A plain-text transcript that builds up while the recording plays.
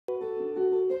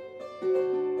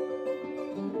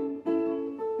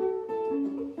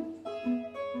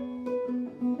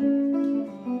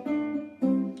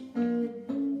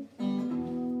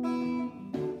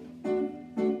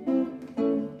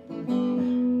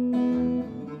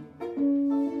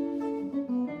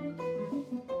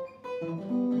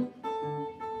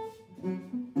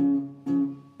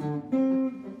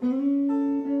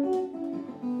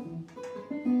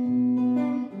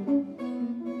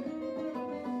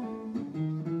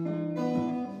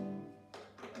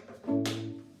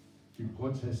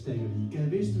tage stakket i. Gad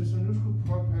vidst, hvis man nu skulle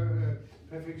prøve at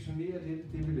perfektionere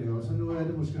det vi laver, så nu er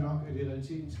det måske nok, at i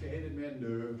realiteten skal have lidt mere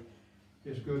nerve.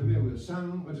 Jeg skal gøre det mere ud af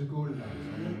sangen, og så går det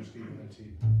langsomt, måske i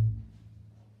realiteten.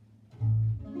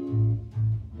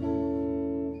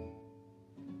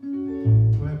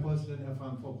 Nu har jeg prøvet at tage den her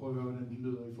frem for at prøve at høre, hvordan den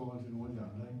lyder i forhold til nogle af de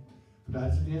andre, ikke? For det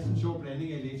er sådan en sjov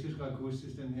blanding af elektrisk og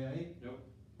akustisk, den her, ikke? Jo.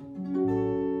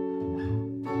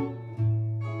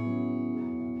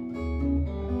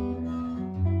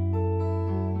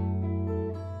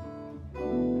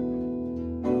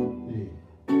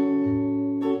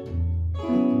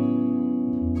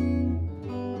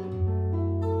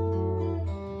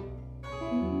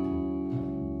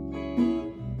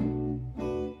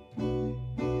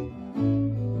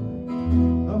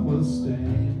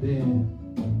 Standing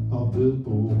on the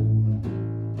border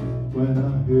when I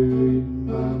heard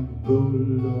my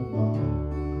boulevard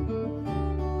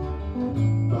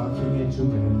barking at two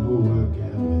men who were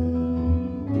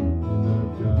gambling in the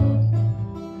dark.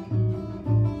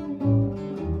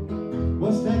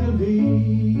 Was staggered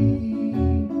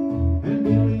and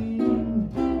buried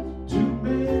two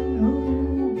men who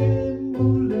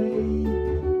gambled late.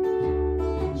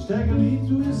 Staggered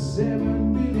to his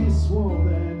 7 Billy swore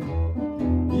that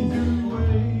he threw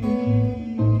away.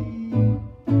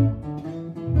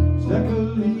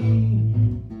 Staggerly,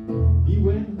 he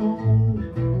went home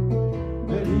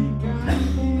and he got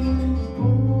his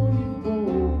 44.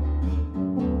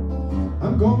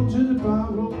 I'm going to the bar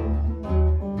room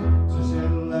to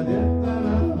settle a debt that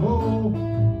I owe.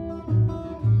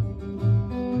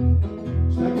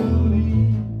 Staggerly,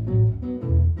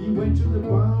 he went to the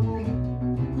bar room,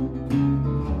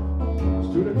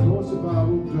 stood across the bar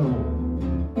room door.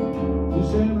 He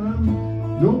said,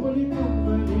 nobody knows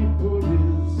when he put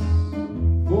his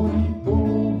 44.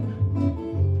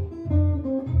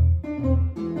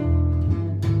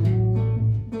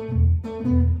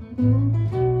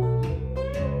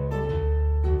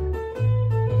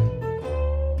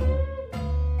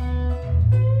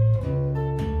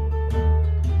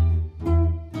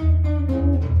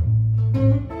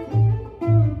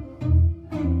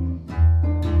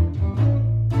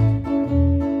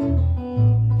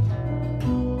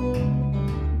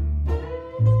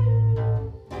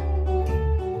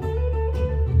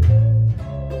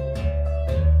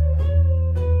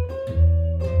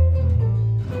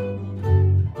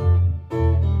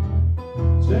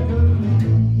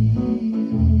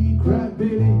 Cried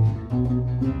Billy,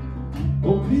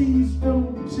 oh please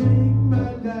don't take my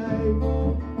life.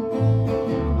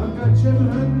 I've got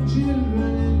 700 children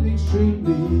and an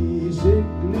extremely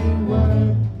sickly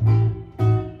wife.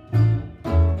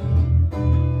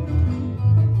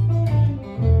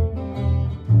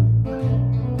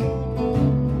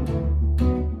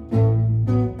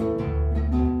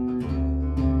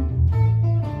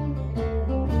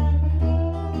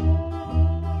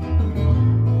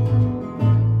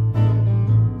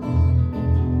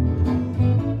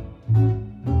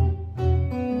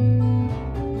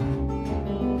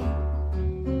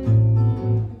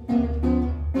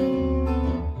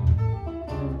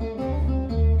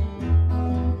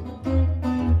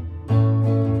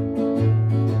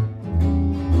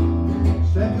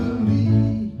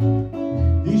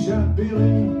 He shot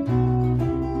Billy,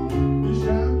 he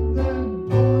shot that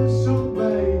boy so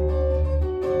bad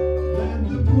that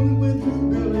the bullet went through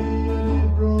Billy and it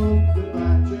broke the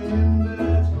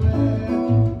bartender's glass.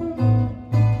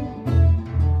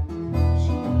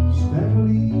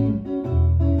 Steadily,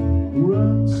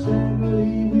 run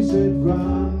steadily, we said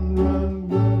run, run,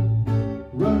 run.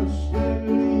 Run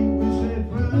steadily, we said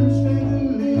run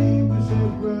steadily, we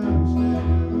said run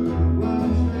steadily, run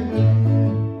steadily.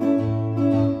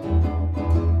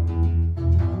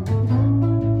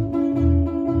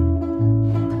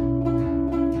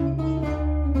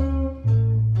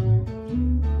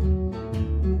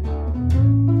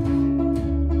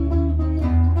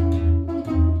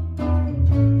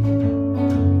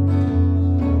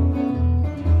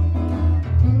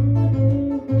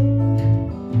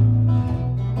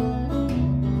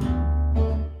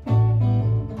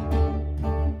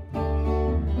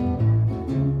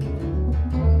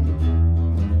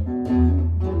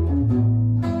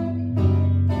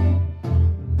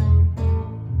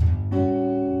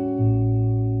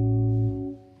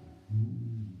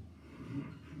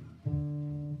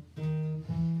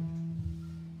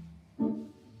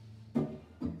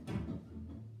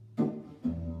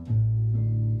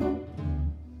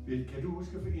 Kan du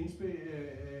huske at få indspillet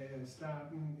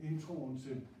starten, introen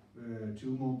til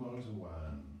Two More Bottles of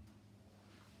Wine?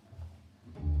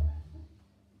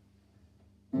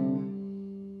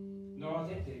 Nå,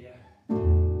 det er det, ja.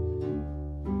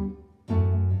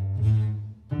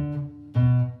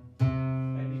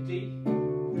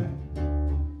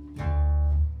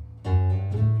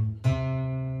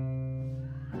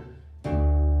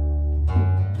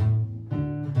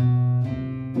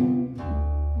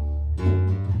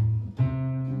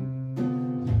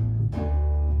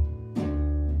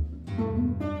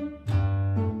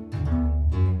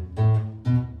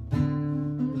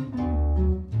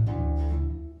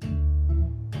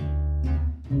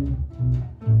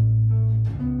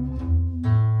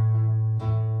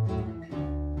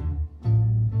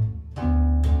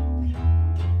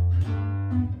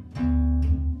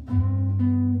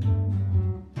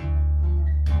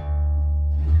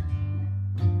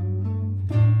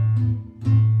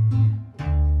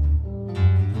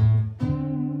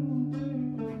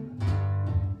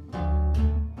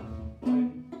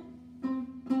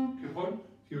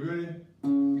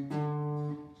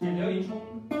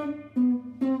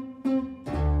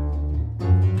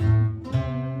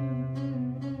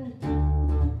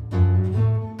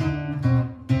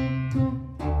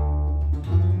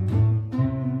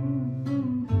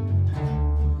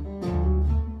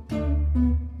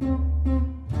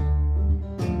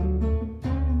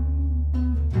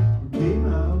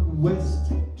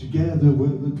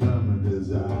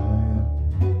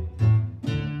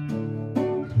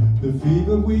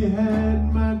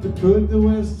 to put the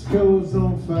West Coast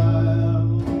on fire.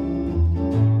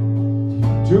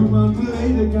 2 months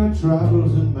later, got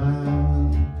troubles in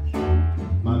mind.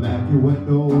 My Mackie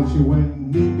window, she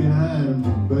went me behind.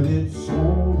 But it's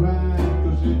alright,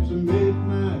 cause it's a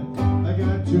midnight. I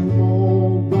got 2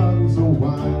 more bottles of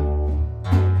wine.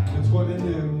 Jeg tror, den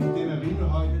er rimelig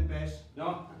høj, den bas. Nå.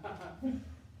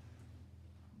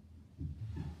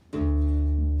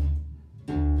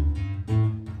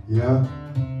 Ja.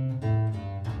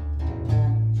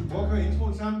 Så prøv at køre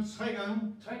introen sammen 3 gange.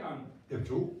 3 gange. Ja,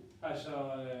 2. Altså,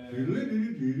 ikke længere end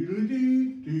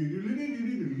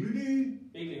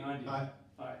det. Nej.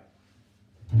 Nej.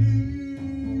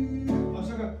 Og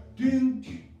så gør dyn.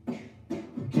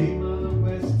 Came out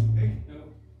west. Ikke? Jo.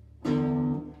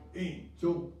 1,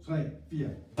 2, 3, 4.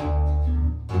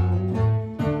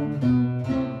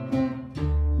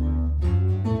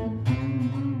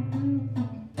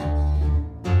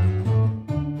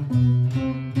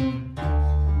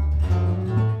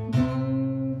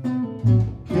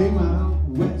 Came out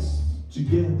west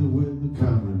together with a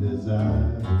common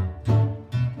desire.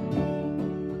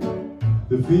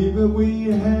 The fever we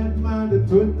had might have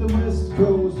put the West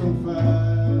Coast on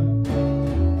fire.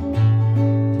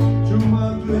 2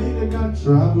 months later, got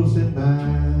troubles in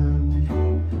mind.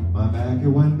 My Mackie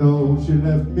window, she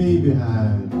left me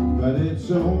behind. But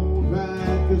it's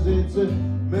alright, cause it's a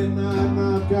midnight and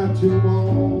I've got 2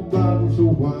 more bottles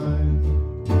of wine.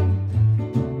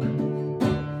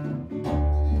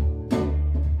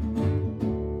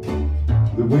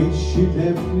 The way she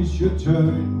left me should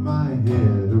turn my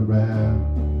head around.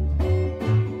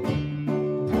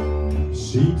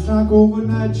 Seems like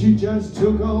overnight she just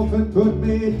took off and put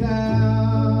me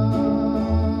down.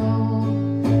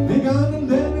 Ain't gonna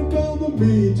let it bother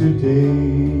me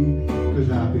today, cause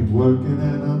I've been working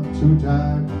and I'm too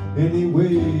tired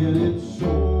anyway. And it's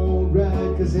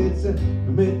alright, cause it's a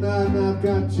midnight and I've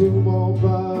got 2 more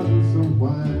bottles of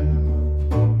wine.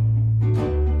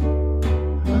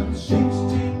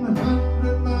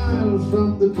 1,600 miles from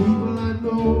the people I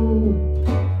know.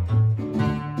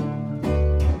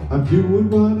 I'm doing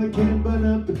what I can, but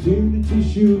opportunity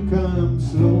should come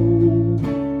slow.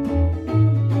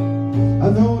 I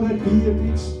thought I'd be a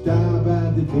big star by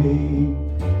the day,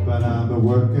 but I'm a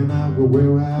working out a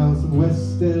warehouse in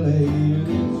West LA. And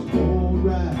it's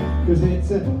alright, cause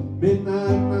it's a midnight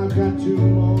and I've got 2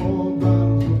 more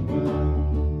bottles of wine.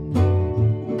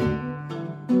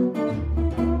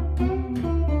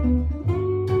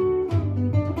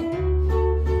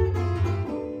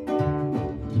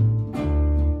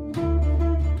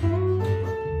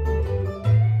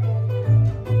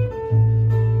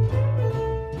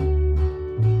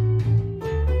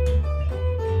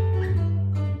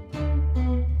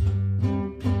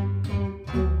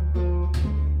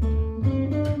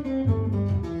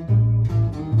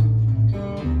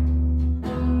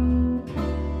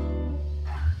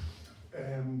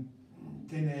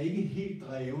 Den er ikke helt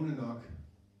drevende nok.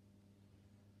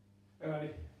 Hvad var det?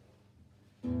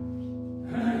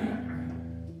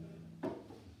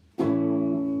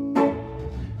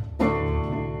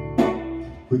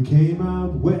 We came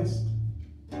out west.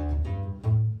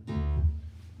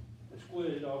 Jeg skruede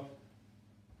lidt op.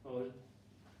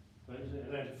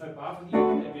 Eller er det bare fordi,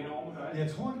 jeg vender over mod dig? Jeg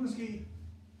tror det måske.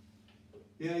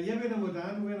 Ja, jeg vender mod dig,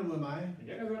 du vender mod mig. Men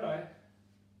jeg kan høre dig.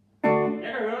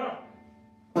 Jeg kan høre dig.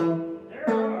 Jeg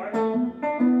kan høre dig.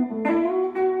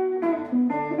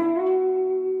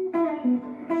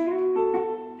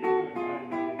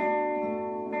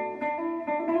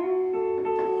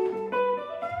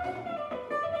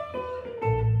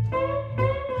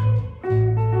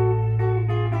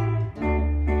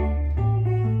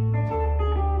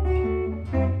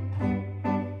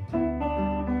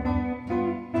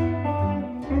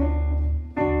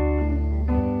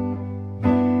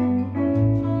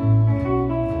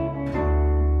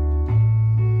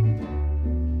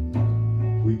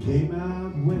 We came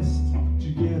out west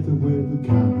together with a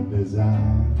common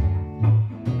desire.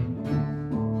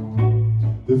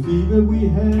 The fever we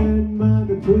had might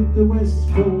have put the West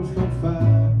Coast on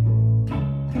fire.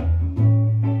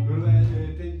 Ved du hvad,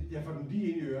 jeg får den lige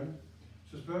ind i ørerne.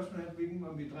 Så spørgsmålet er,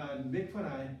 om vi drejer den væk fra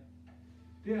dig.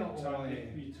 Derovre.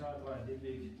 Vi tager og drejer lidt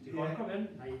væk. Det kan godt komme an.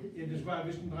 Nej, Ja, det er bare,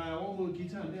 hvis den drejer over mod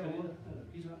gitaren derovre,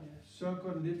 Gitaren, ja. så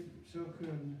går den lidt, så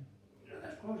kører den. Ja, lad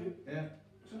os prøve det. Ja.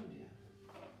 Sådan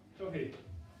der. Okay.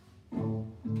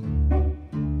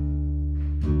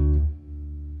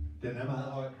 Den er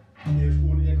meget høj.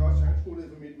 Jeg kan også sagtens skrue ned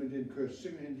på mit, men den kører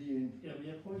simpelthen lige ind. Jamen,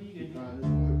 jeg prøver lige igen. Nej, det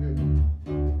skruer jeg ikke.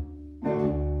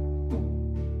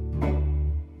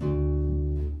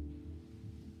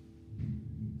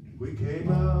 We came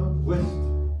out west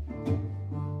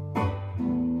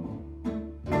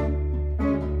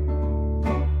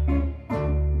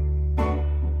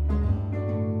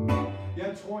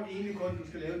tror egentlig kun, du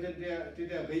skal lave det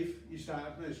der riff i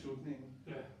starten og i slutningen.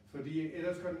 Ja. Fordi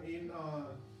ellers går den ind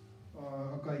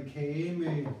og går i kage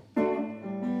med...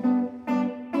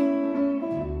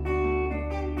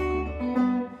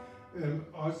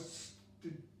 Også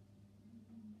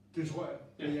det tror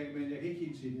jeg, ja. Men jeg kan ikke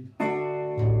helt sige det.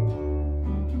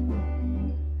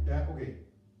 Ja, okay.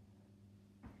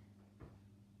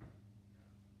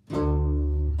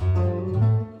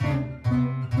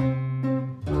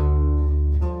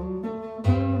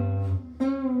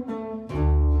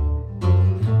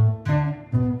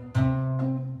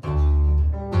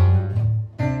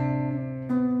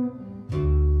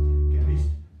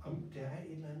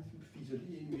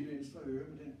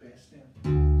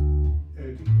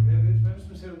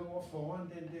 Foran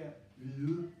den der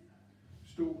hvide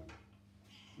stol.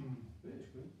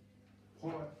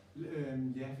 Prøv at,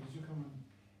 ja, fordi så kommer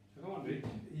den væk.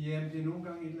 Ja, det er nogle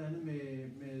gange et eller andet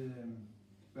med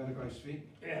hvad der går i sving.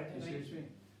 Ja, det er selvsving.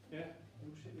 Ja,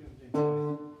 nu ser vi om det.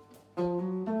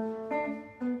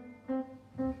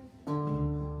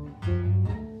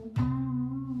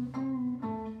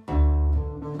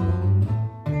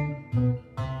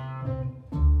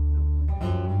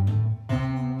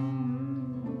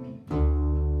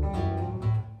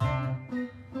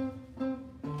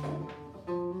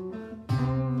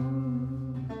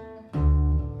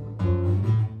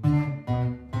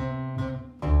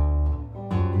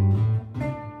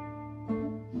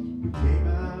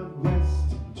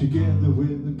 Together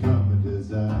with a common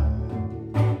design.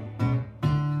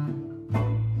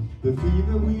 The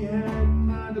fever we had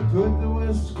might have put the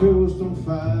West Coast on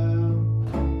fire.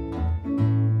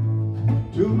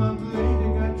 2 months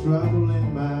later got trouble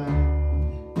in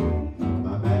mind.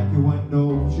 My Mackie went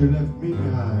north, she left me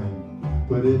behind.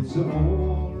 But it's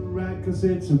alright, cause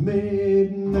it's a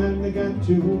midnight, I got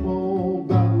 2 more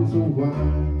bottles of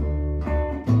wine.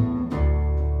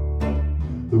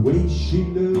 The way she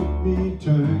looked me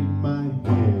turned my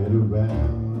head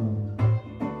around.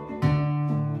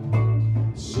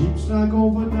 Seems like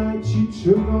overnight she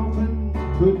took off and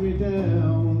put me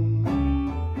down.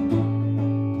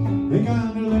 They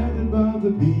kinda let it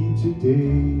bother me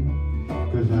today,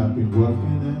 cause I've been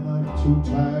working and I'm too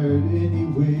tired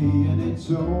anyway. And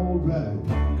it's alright,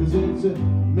 cause it's at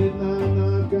midnight and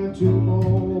I've got 2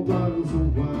 more bottles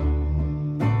of wine.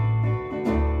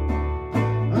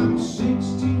 I'm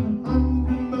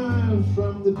 1,600 miles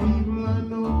from the people I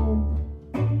know.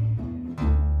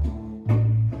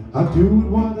 I'm doing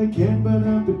what I can, but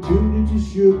opportunity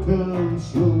sure comes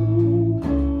slow.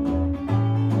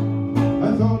 I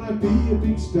thought I'd be a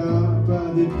big star by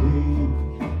the day,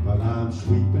 but I'm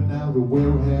sweeping out a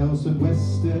warehouse in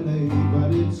West LA. But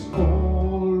it's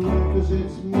alright, cause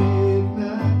it's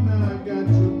midnight and I got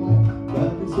 2 more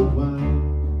bottles of wine.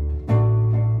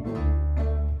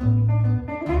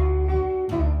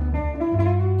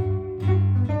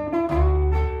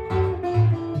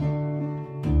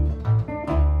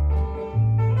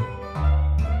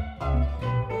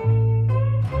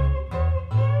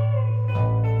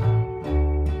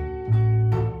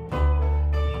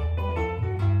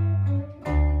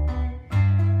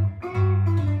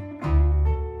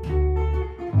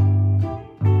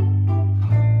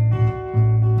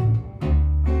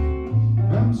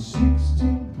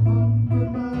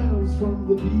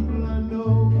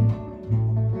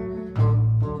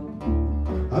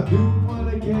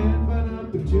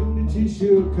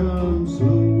 Come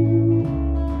slow.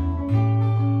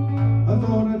 I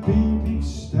thought I'd be a big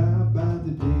star by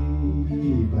the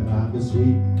day, but I'm a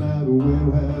sweeping out a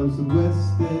warehouse in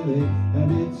West LA. And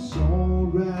it's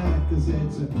alright, cause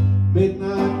it's a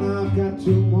midnight and I've got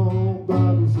 2 more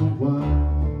bottles of wine.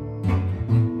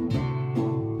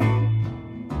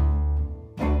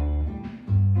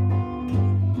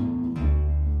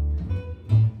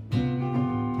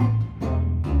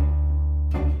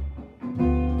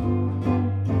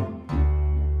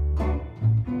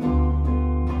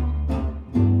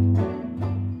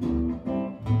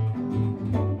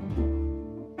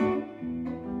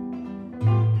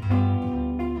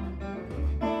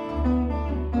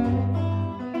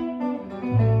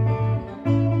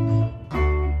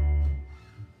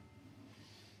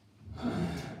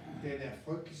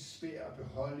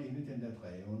 Beholde inde i den der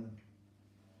drevne.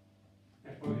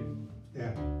 Ja.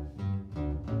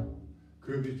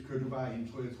 Kører du bare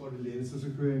intro, jeg tror det er lettest, så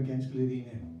kører jeg ganske lidt en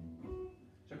af.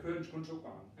 Så kører den kun 2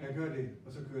 gange. Jeg gør det,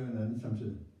 og så kører jeg en anden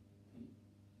samtidig.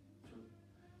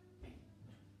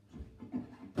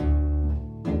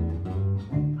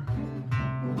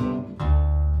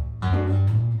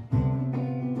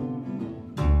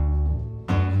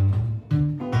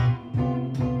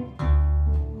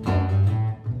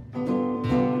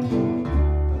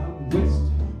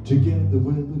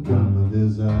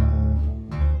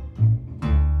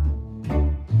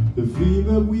 The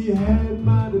fever we had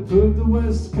might have put the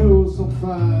West Coast on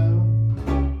fire.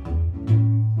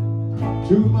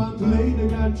 2 months later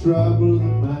got trouble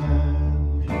in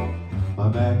mind. My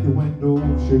Mackie went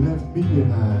home, she left me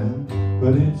behind.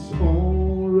 But it's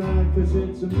alright, cause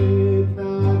it's a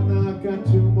midnight and I've got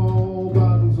 2 more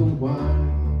bottles of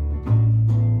wine.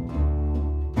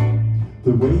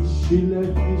 The way she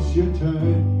left me, she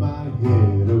turned my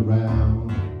head around.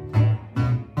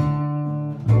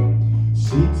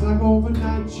 Seems like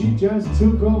overnight she just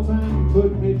took off and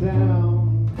put me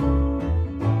down.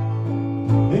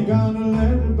 Ain't gonna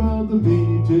let it bother me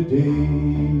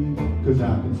today, cause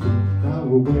I've been sleeping out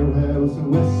a warehouse in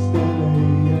West LA.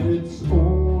 And it's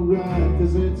alright,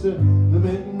 cause it's a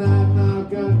midnight and I've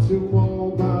got 2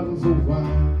 more bottles of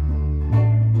wine.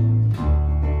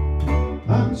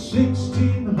 I'm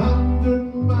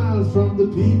 1,600 miles from the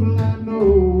people I know.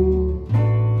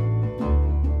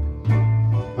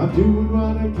 I'm doing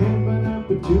what I can, but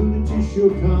opportunity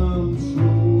sure comes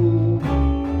slow.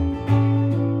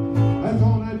 I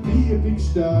thought I'd be a big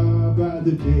star by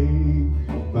the day,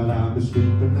 but I'm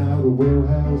sleeping out a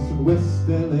warehouse in West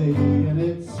LA. And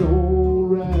it's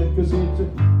alright, cause it's a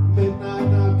midnight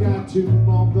and I've got 2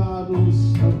 more bottles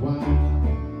of wine.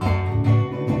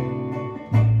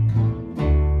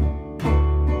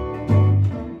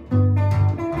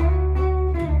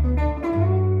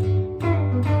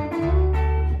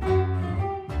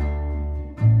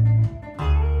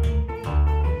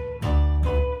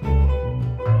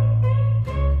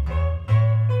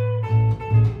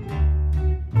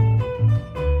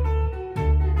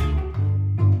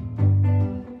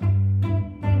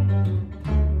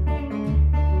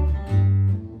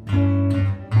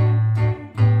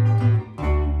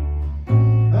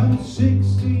 I'm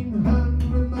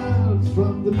 1,600 miles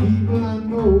from the people I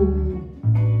know.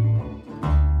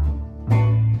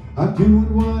 I'm doing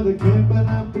what I can, but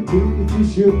opportunity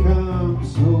sure comes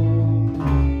slow.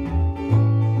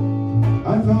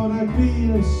 I thought I'd be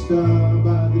a star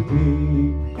by the day,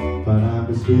 but I'm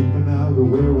sleeping out a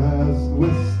warehouse in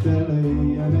West LA.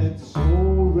 And it's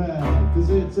alright, cause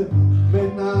it's a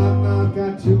midnight and I've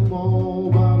got 2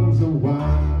 more bottles of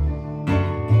wine.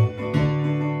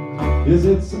 Yes,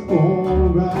 it's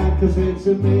alright, cause it's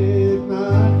a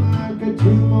midnight and I've got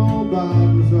 2 more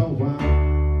bottles of wine.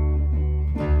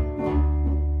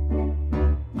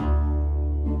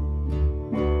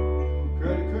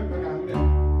 Kør et par gange der.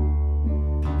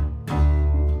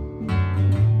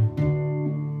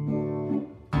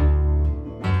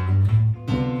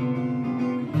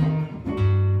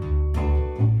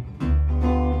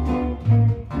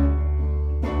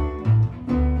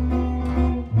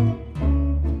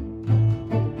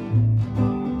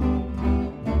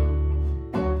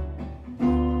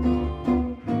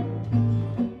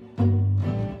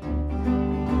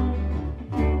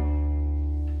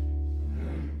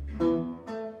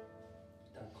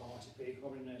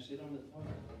 tilbagekobling, når jeg sætter ned for.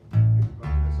 Det kan godt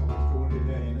være, så var stolen lidt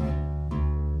herinde.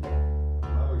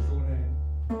 Der var ikke stolen herinde.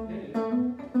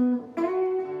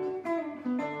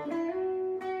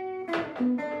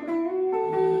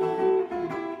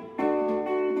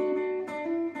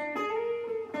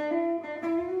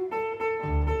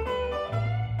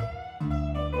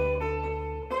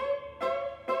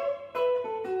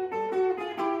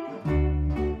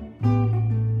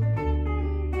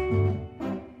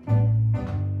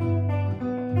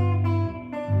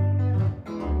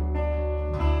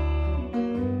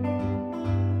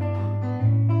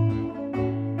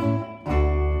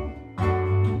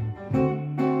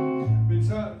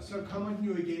 Så kommer den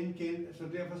jo igen, så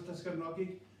derfor der skal du nok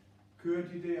ikke køre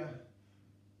de der,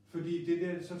 fordi det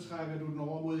der, så trækker du den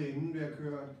over mod enden ved at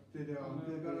køre det der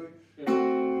omkvæd, gør du ikke?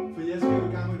 For jeg skal jo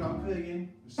i gang med et omkvæd igen.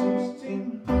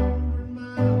 1,600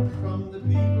 miles from the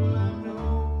people I know.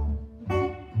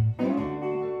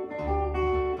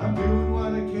 I'm doing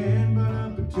what I can, but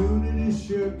opportunity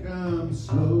sure comes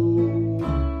slow.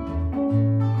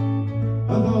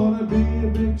 I thought I'd be a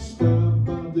big star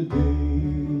of the day,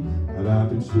 but I've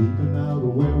been sleeping out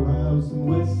a warehouse in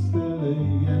West LA.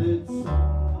 And it's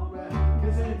alright,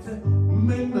 cause it's a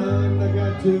midnight and I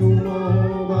got 2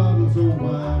 more bottles of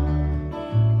wine.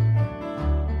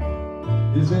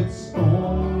 Yes, it's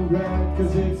alright,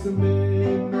 cause it's a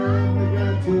midnight and I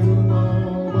got 2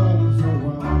 more bottles of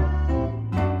wine.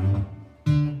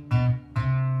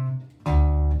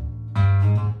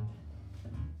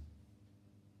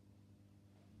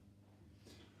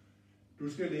 Du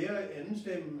skal lære anden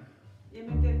stemme.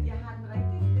 Jamen, jeg har den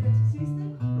rigtige. Det er til sidst,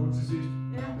 ikke? Nu til sidst.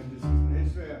 Ja. Men det er sådan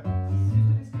helst være. Synes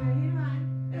du, det skal være hele vejen?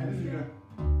 Ja, det synes jeg.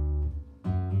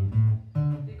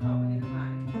 Det kommer hele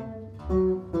vejen.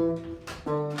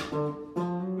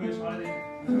 Nu er jeg træt af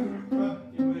det.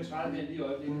 hen lige i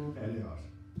øjeblikket. Ja, det er også.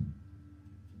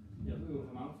 Jeg vil jo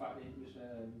få mange fejl ind, hvis jeg...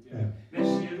 Ja. Hvad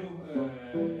siger du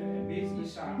midt i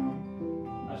sangen?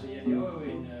 Altså, jeg laver jo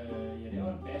en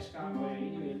basgang, hvor jeg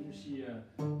indimellem siger,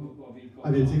 hvor vi går...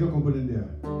 Ej, jeg tænker kun på den der.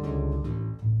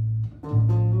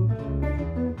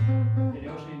 Jeg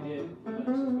laver sådan en der på et eller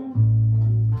andet tidspunkt.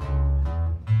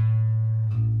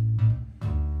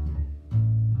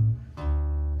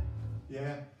 Ja,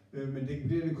 men det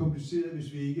bliver lidt kompliceret,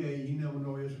 hvis vi ikke er enige om,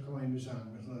 hvornår jeg så kommer ind med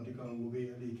sangen, og sådan noget. Det går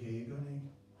uværligt i kagerne, ikke?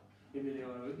 Jamen, jeg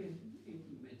laver jo ikke en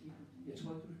melodi. Jeg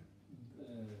tror ikke,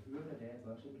 du hører, hvad det er,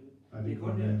 for eksempel. Nej, Det er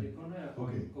kun, ja. det er kun, når jeg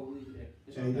Okay. går ud i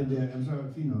det. Ja, i den der, jamen så er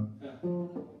det fint nok. Ja.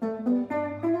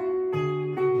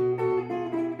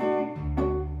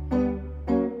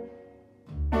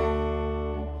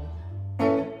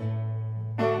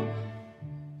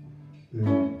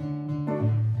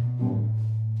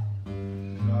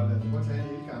 Nå, lad os prøve at tage en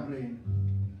helt gammel en.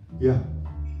 Ja.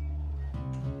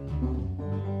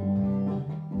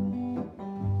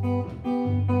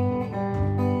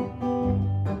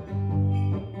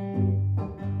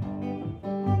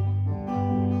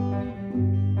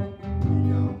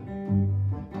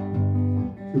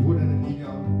 Skal vi bruge den her linje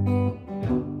om?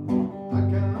 I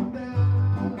come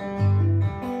down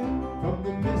from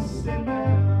the misty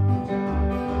mountain.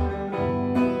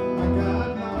 I got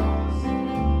lost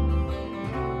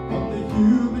on the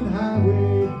human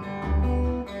highway.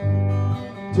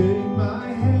 Take my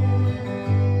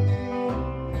hand,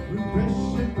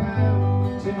 refreshing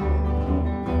fountain.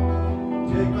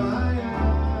 Take my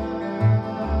eyes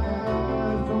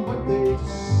from what they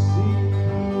see.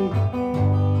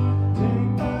 Take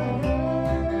my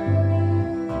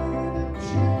hand and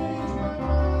change my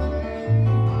mind.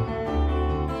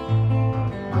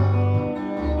 How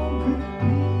could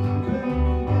people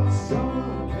get so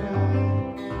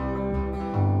kind?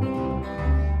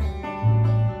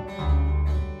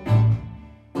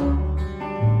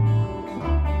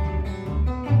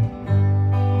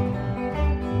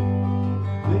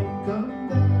 They come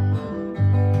down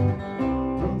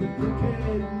from the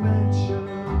crooked mansion.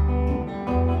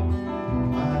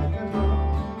 I got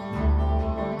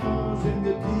lost in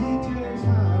the DJ's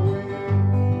highway.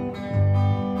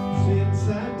 Since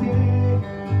that day,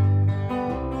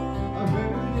 I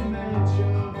heard it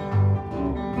mention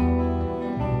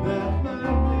that my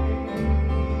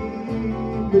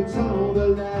name it's on the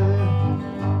line.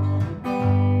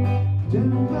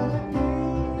 Down my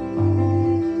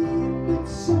name,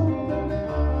 it's on the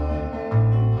line.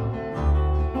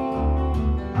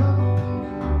 How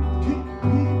can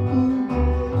people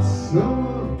get so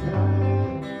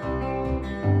kind?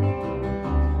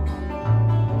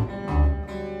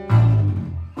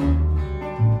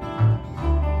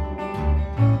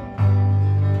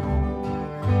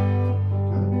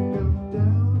 Come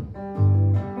down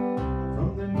from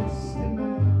the misty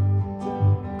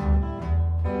mountain.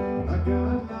 I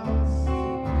got lost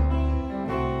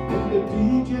on the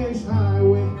DJ's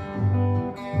highway.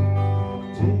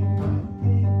 Take my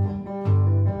hand,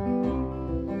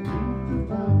 drink the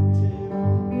fountain.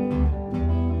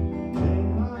 Take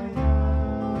my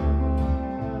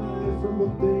eyes from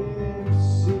what they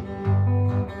see.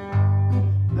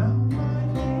 Now my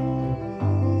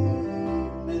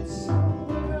name it's on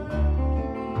the line.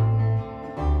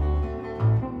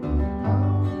 How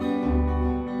can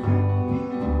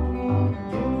people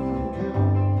get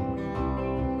kind?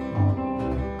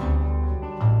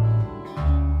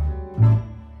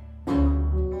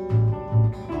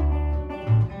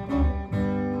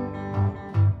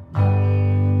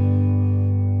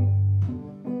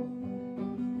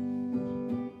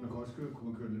 Man kan også køre, kunne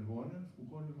man køre lidt hurtigere? Skulle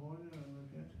man køre lidt hurtigere eller noget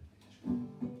pjat?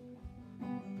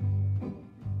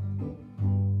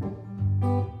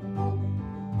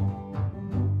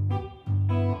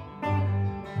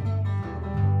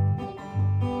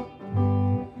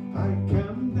 I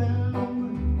come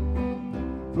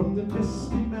down from the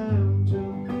misty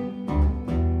mountain.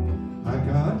 I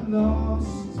got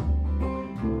lost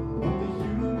on the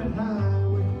human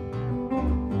highway.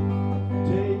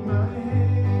 Take my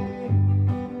hand,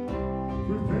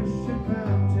 refreshing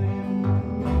fountain.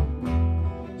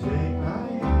 Take my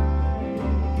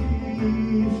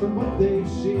eyes from what they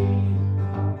see.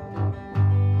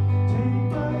 Take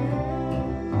my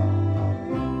hand,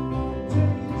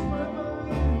 change my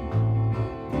mind.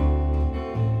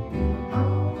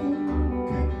 How can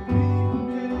people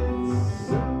get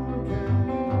so kind?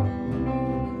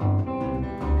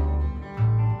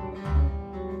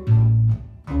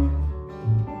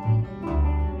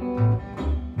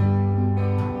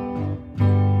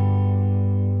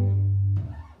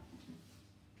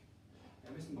 Jeg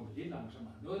vil næsten gå lidt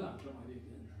langsommere. Noget langsommere i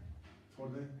virkeligheden. Tror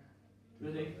du det?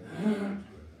 Ved det ikke? Det ved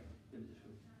jeg sgu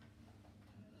ikke.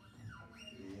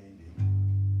 Det er egentlig ikke.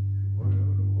 Vi prøver at høre,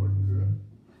 hvor hurtigt den kører.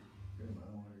 Det er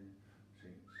meget hurtigt. Se.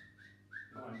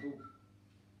 Hvor er en god?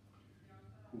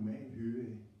 Human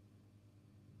hyve.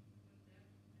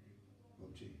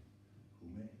 Op til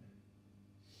human.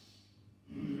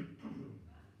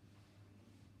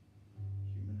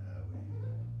 Human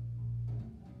highway.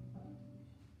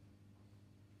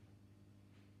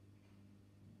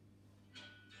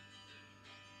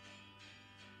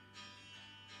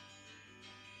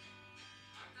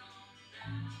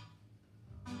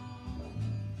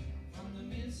 From the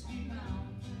misty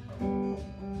mountain,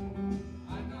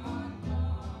 I got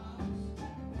lost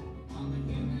on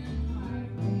the human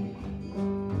highway.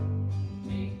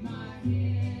 Take my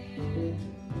hand,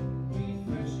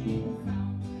 refreshing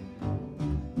fountain.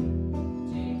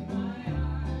 Take my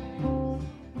eyes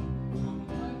from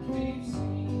what they've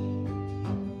seen.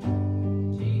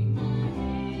 Take my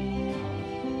hand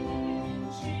and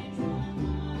change my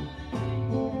mind.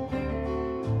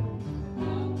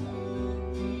 How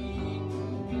could we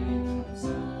forget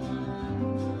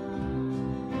sunrise?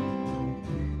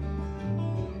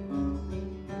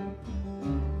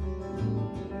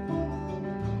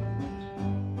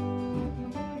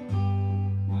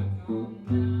 I come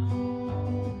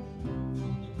down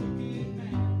from the crooked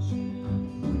mansion.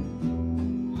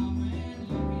 I went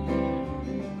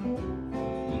looking for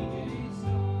the day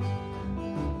star.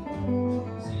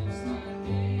 Since that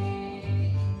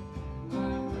day,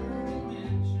 I've heard it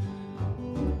mentioned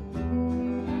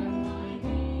that my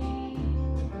name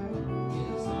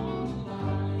is on the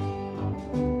line.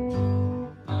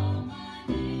 Now my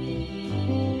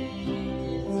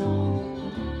name is on the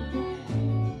line.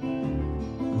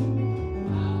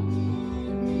 How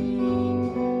could we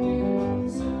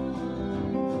forget sunrise? Now my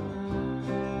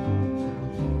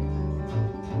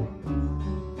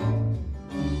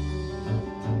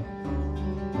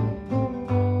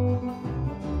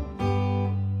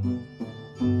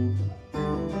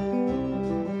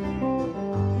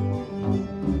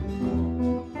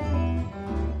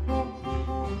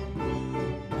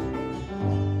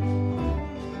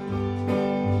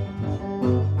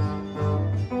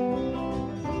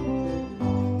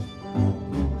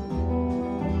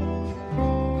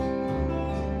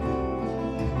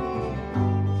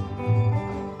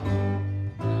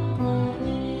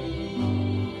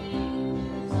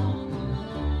is on the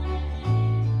line.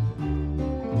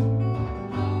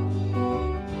 How could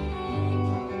we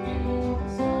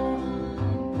forget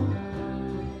sunrise?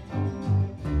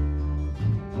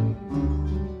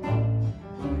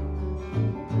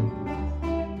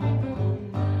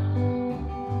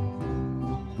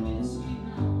 I come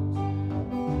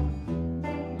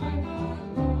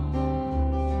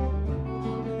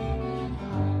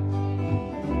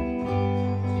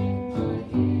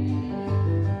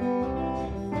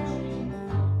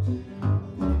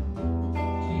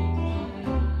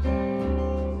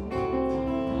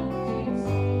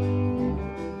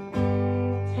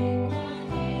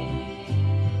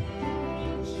down from the misty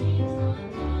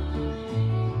mountain.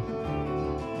 I got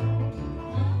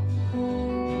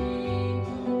lost on the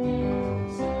human highway.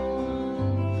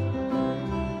 Take my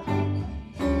hand,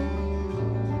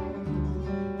 refreshing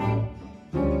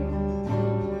fountain.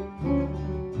 Take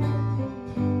my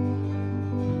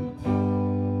eyes from what they've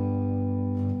seen.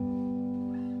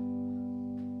 Take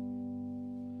my hand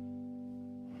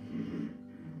and change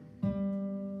my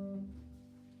mind.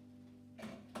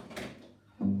 How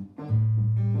could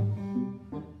we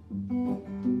forget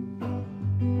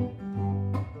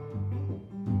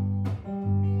I come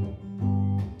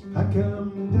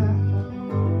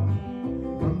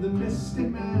down from the misty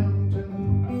mountain.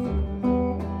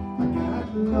 I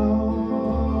got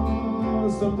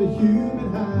lost on the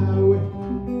human highway.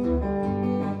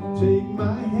 Take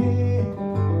my hand,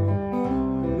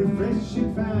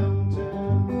 refreshing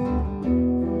fountain.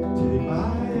 Take my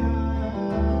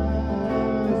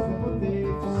eyes from what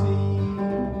they've seen.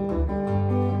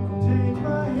 Take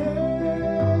my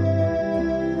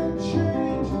hand,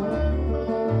 change my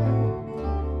mind.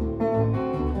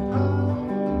 How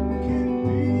can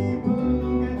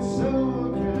people get so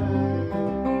kind?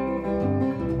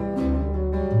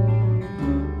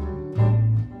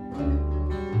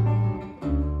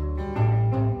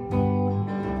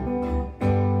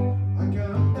 I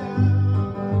come down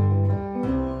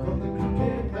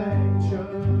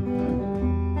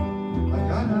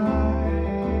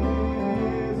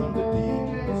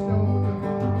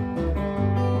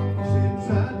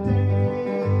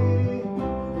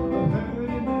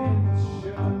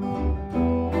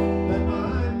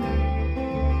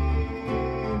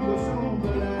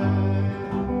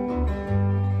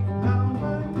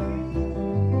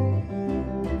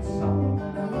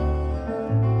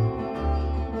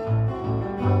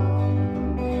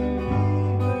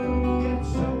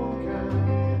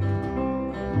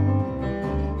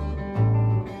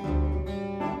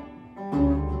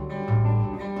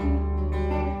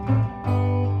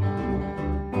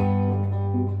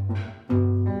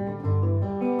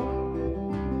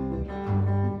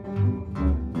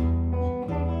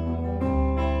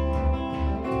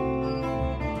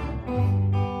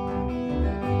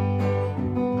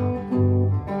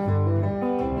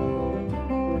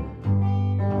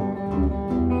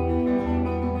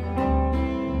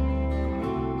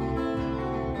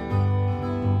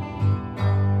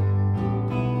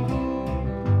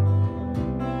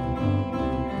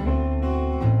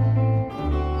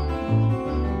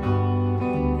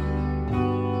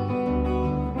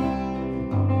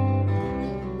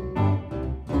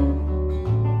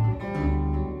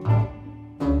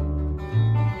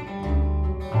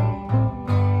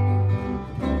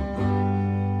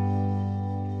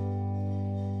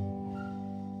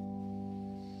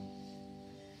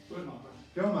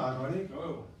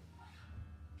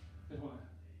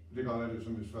det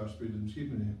som et første spil. Den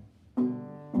skidt med det.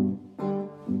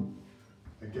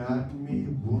 I got me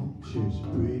a woman, she's a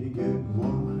pretty good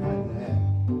woman at that.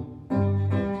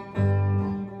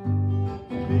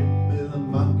 Living with a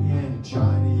monkey and a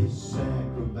Chinese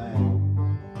acrobat.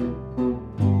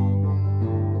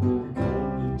 We call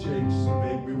the chicks and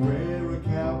make me wear a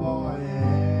cowboy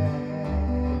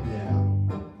hat, yeah.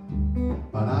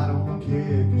 But I don't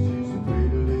care, 'cause she's a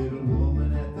pretty little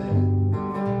woman at that.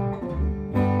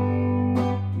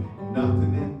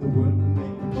 Nothing in the world can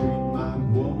make me treat my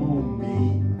woman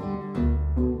mean.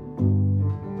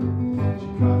 She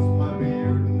cuts my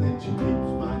beard and then she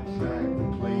keeps my tractor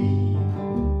clean.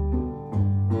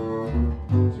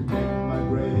 She make my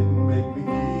bread and make me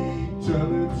eat till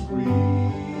it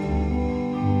scream.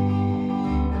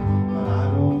 But I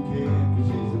don't care, 'cause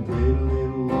she's a pretty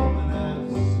little woman I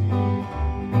see.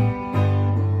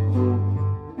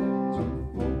 Some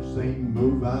folks they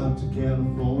move out to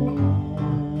California.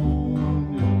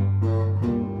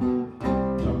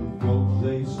 Some folks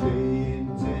they stay in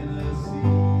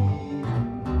Tennessee.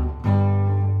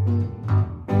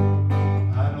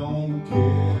 I don't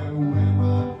care where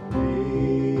I'm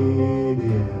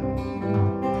headed,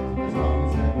 as long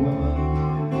as that woman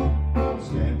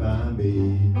stand by me.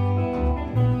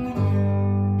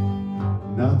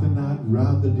 Nothing I'd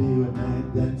rather do at night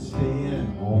than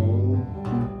staying home,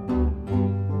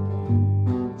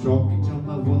 talking to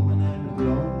my woman and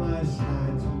blowing my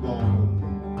sides and bone.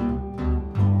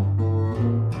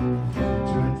 She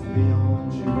turns me on,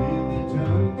 she really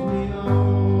turns me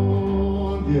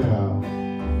on, yeah.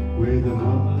 With a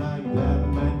woman like that, a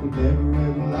man could never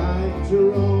ever like to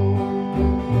roam.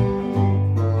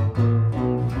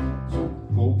 Some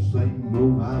folks they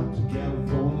move out to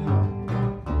California.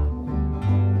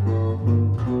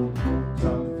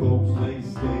 Some folks they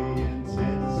stay in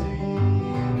Tennessee.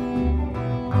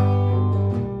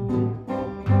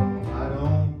 I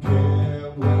don't care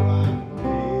where I'm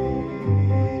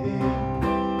headed,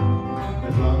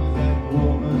 as long as that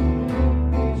woman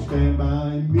stand by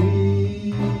me.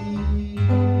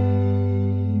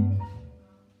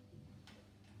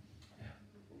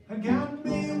 I got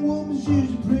me a woman,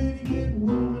 she's a pretty good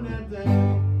woman at that.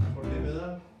 Får du det bedre?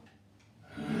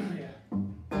 Ja.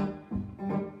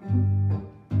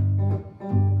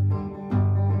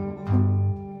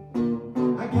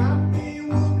 I got me a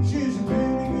woman, she's a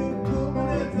pretty good woman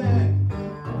at that.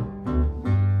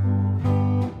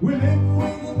 We live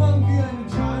with a monkey and a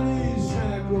Chinese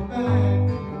acrobat.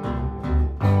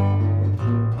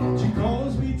 She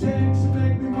calls me Tex and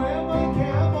make me wear my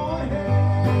cowboy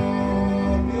hat,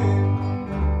 yeah.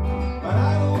 But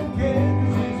I don't care,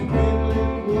 'cause she's a pretty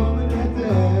little woman at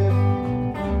that.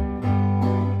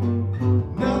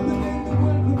 Nothing in the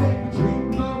world could make me treat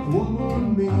my woman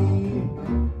mean.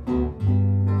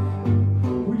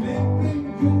 We live in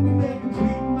June and make me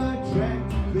treat my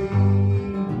tractor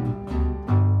clean.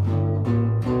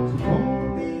 So call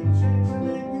me chicks and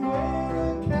make me wear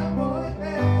a cowboy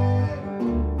hat.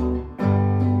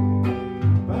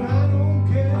 But I don't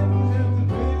care, 'cause that's the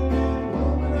pretty little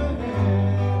woman I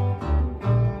have.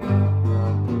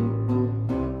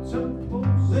 Some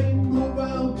folks they move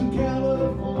out to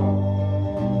California.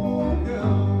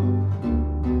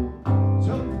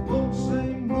 Some folks they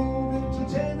move into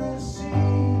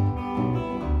Tennessee.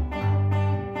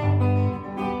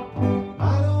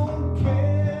 I don't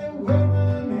care where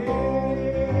I'm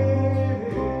headed,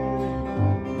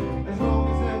 as long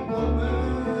as that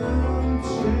woman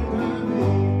stand by me.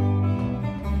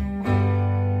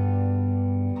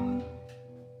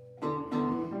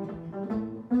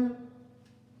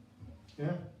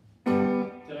 Ja,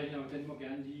 Det er rigtigt nok, den må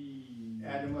gerne lige...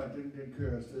 ja, den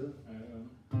kører afsted. Ja, ja.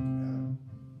 Ja.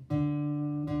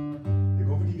 Det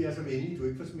går fordi vi er så venlige, du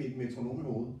ikke får smidt metronom i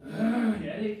hovedet.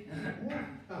 Ja, det ikke.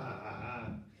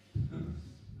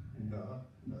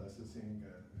 Nå, så tænker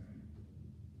jeg...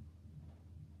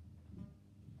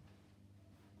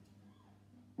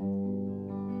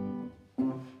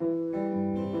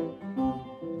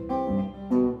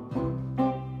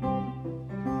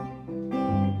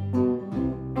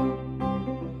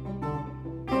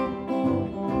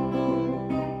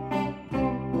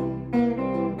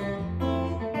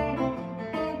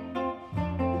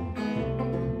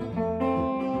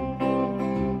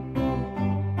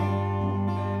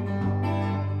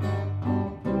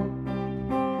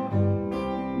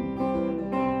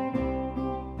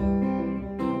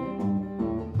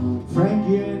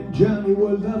 Frankie and Johnny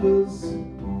were lovers.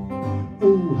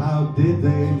 Oh, how did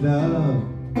they love?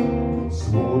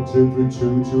 Swore to be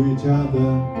true to each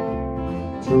other,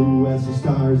 true as the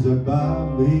stars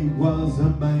above. He was a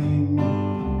man,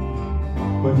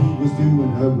 but he was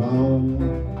doing her wrong.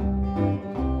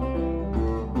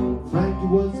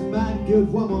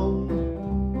 good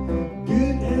woman,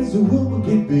 good as a woman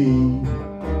can be.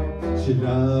 She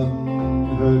loved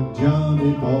her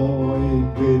Johnny boy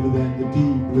greater than the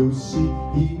deep blue sea.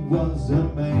 He was a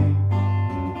man,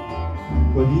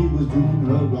 but he was doing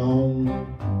her wrong.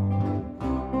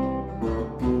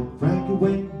 Frankie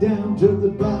went down to the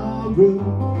bar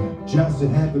room just to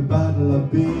have a bottle of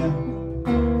beer.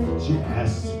 She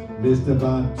asked Mr.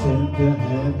 Bartender,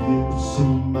 have you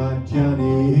seen my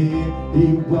Johnny here?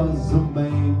 He was a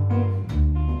man,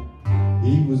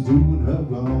 he was doing her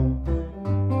wrong.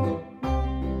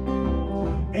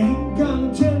 Ain't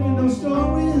gonna tell you no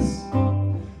stories,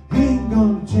 ain't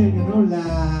gonna tell you no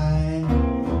lie,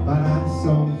 but I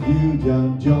saw you,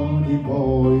 Johnny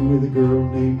boy, with a girl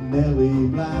named Nellie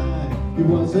Bly. He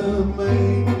was a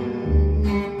man,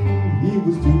 he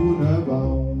was doing her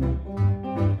wrong.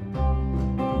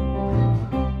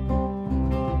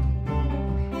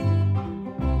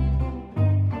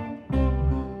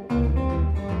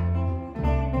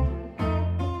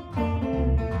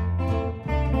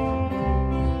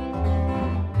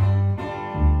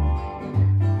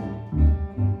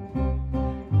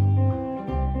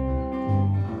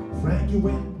 Frankie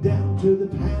went down to the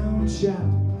pound shop,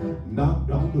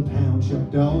 knocked on the pound shop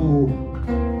door.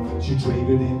 She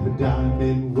traded in her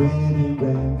diamond wedding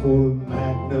ring for a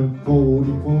Magnum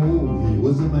 44. He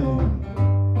was a man,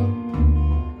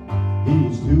 he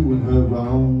was doing her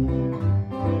wrong.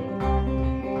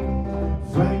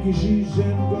 Frankie, she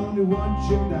said, I'm gonna watch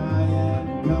him die,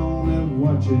 I'm gonna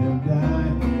watch him die.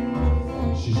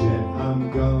 She said,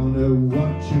 I'm gonna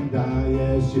watch him die,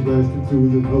 as she burst through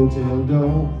the hotel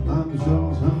door. I'm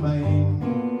so's her man,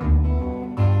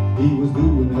 he was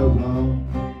doing her wrong.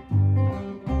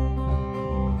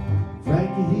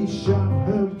 Frankie, he shot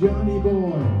her Johnny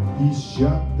boy, he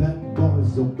shot that boy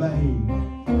so bad.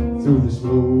 Through the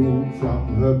smoke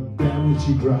from her barrel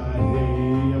she cried,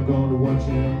 hey, I'm gonna watch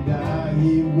him die.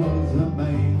 He was a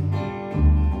man,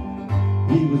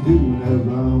 he was doing her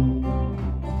wrong.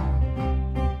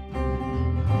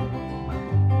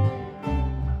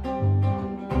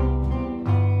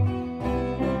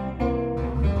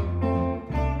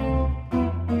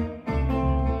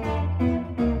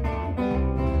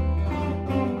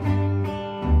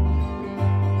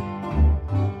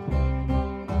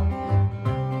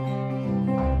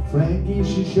 Frankie,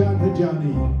 she shot her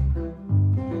Johnny,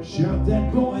 shot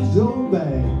that boy so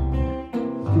bad.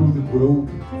 Through the smoke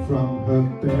from her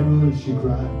barrel she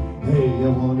cried, hey, I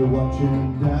wanna watch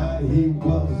him die. He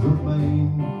was a man,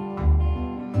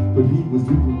 but he was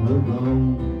doing her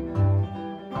wrong.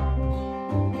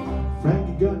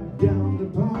 Frankie got down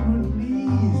upon her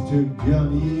knees, took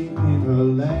Johnny in her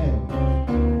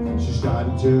lap. She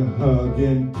started to hug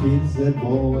and kiss that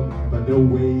boy, but no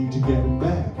way to get him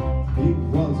back. He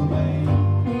was a man,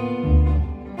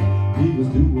 he was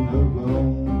doing her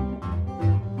wrong.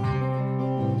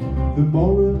 The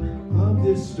moral of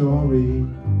this story,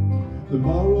 the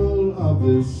moral of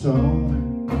this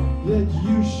song, that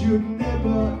you should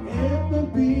never ever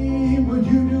be what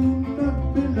you do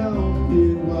not belong.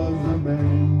 It was a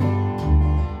man,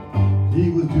 he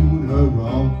was doing her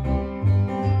wrong.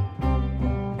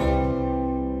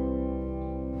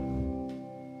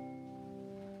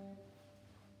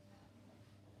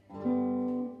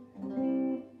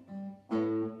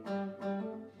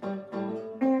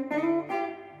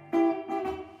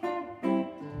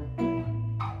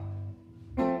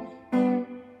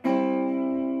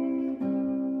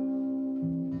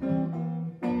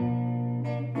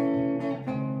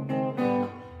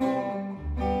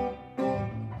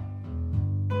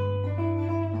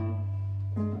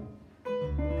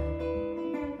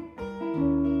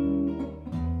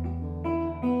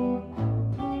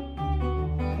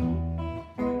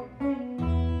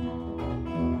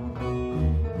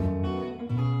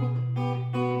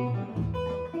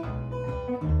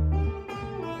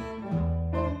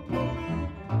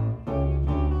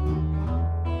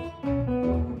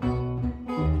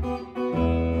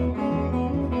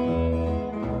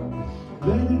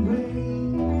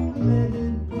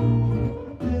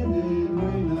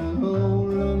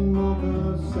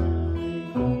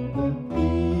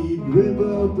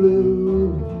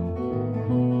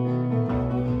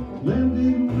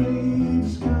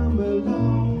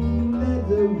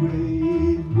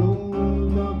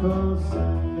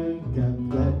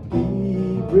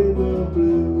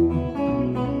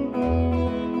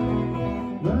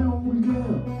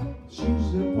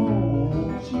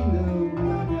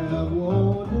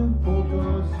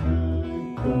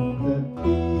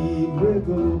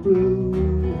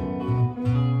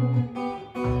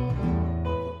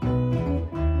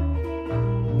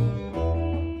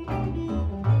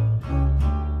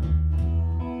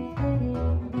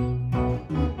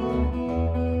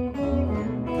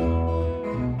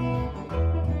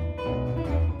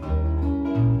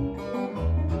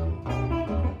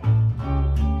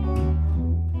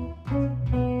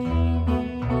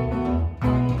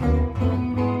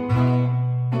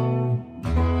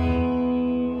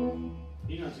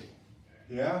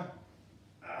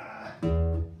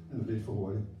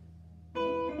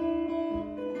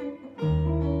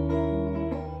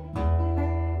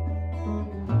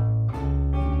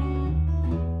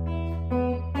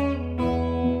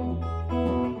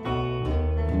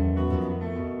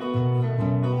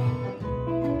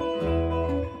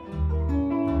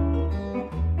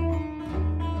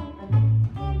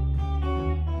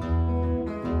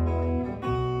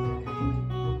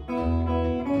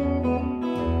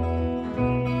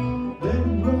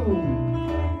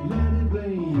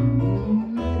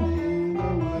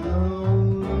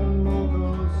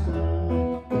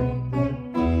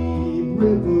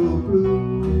 river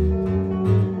blue.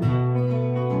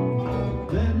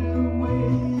 Let the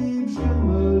waves come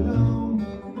along,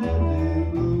 let them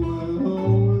blow a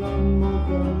whole lot more,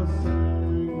 'cause I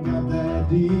got that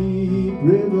deep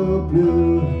river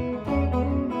blue.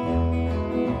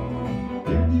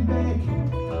 Give me back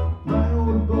my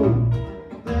old boat,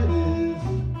 that is,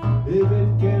 if it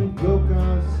can float,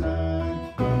 'cause I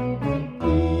got that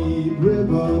deep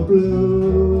river blue.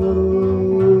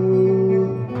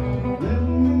 Let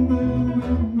me go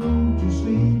to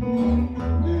sleep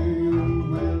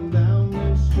well down the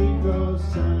street,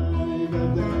 'cause I got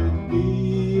that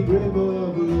deep river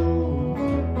blue.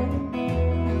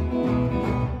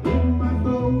 If my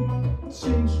boat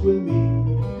sinks with me,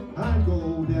 I go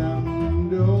down,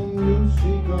 don't you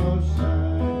see, 'cause I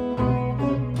got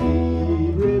that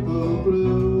deep river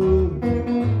blue.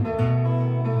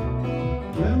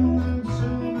 When I'm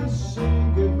soon to say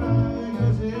goodbye,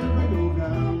 'cause if I go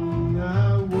down,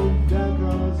 I won't die,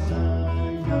 'cause I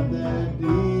got that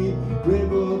deep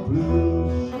river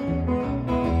blues.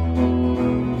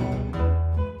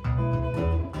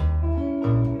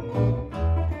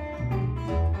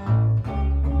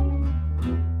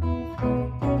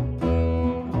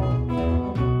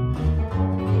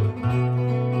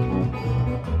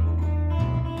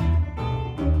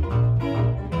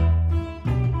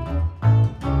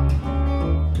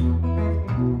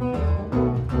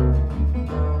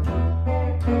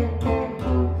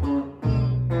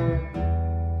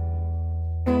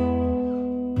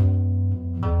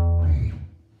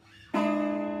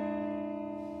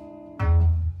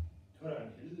 Det var da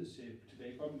en helvedes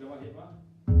tilbagekommen, der var her, var.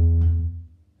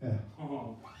 Ja.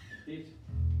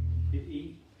 Et E.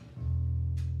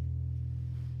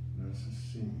 Lad os så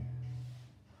se.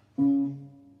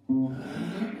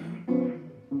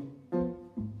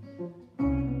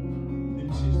 Det er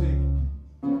den sidste, ikke?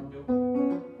 Jo.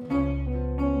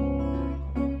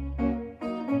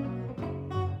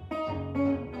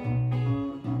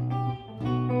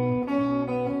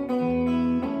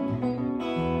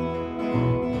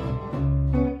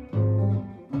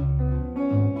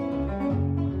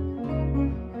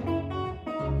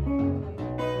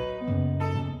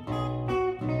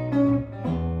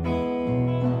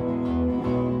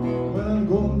 Well, I'm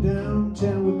going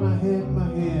downtown with my hat in my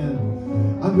hand.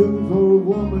 I'm looking for a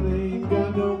woman, ain't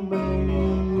got no man.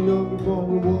 Looking for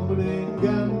a woman, ain't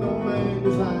got no man.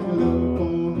 It's like I'm looking for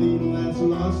a needle that's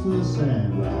lost in the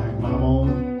sand. Like mama,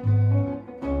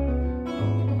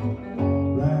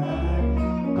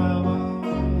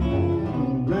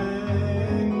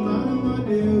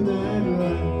 do that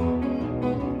right.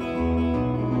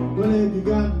 Well, if you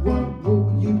got one book,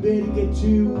 you better get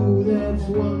two. That's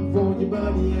one for your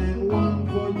buddy and one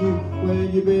for you. Well,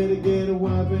 you better get a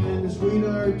wife and a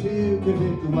sweetheart too. 'Cause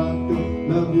if the wife don't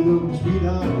love you, the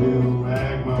sweetheart will.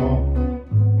 Rag mama,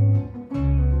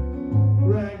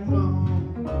 rag mama.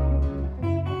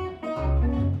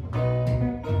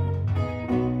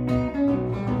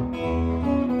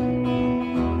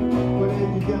 Well, if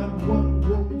you got one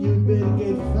woman, you better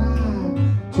get five.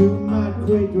 Two might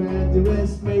quit and the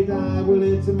rest may die. Well,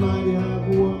 it's a mighty hard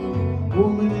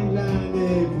woman in line.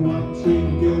 If one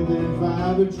treated good, then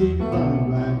five will treat you fine.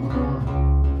 Rag mama,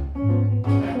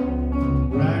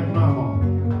 rag mama,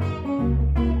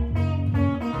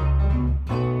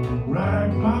 rag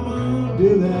mama, do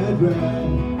that right.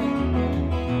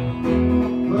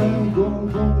 Well, I'm going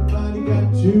from the body, got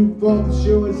two for the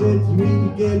show. I said three to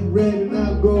get ready,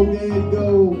 now go, get go.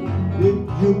 If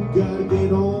you gotta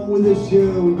get on with the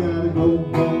show, we gotta go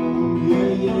home.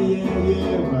 Yeah, yeah, yeah,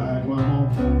 yeah, rag mama,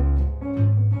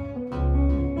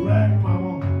 rag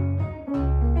mama,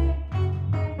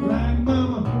 rag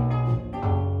mama,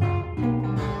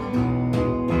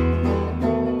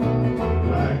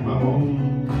 rag mama,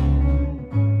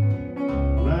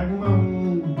 rag mama.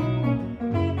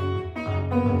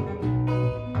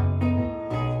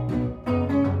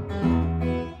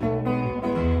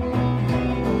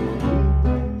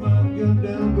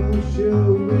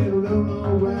 Show, better don't know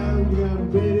around, you gotta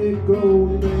let it go.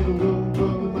 You better run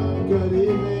from the mind, 'cause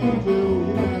it ain't true.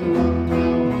 You gotta run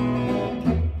now.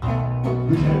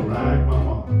 We said rag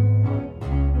mama,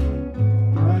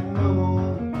 rag mama,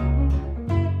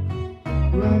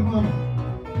 rag mama.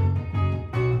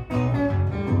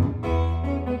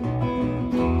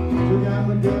 So got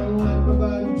my girl and my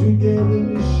body together in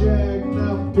the shack.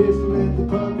 Now pistol in the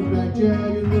pocket,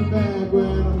 blackjack in the bag.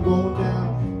 When I'm going down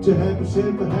to have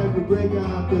myself a happy break,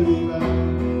 I believe I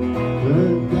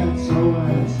heard that so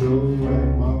and so, rag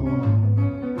mama.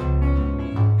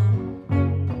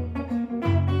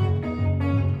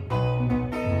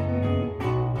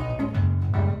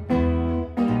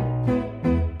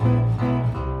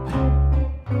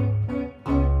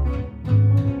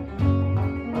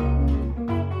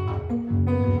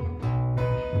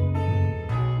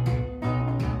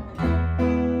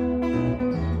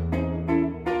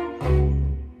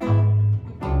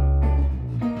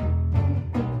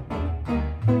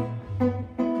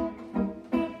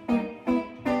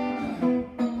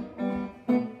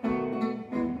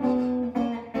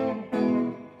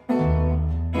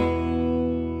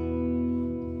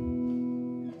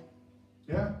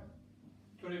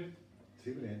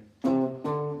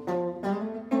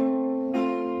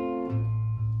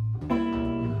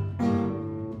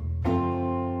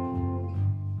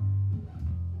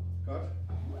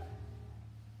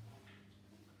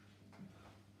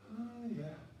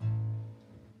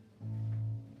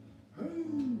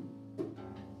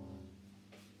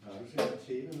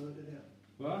 tænke noget af det der?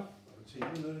 Hvad? Har du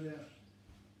tænkt noget af det der?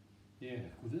 Ja,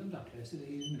 Gud ved, om der er plads til det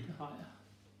hele, men det har jeg.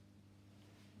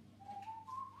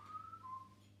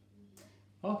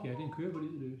 Ja, det er en kører på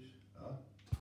livet løs. Ja.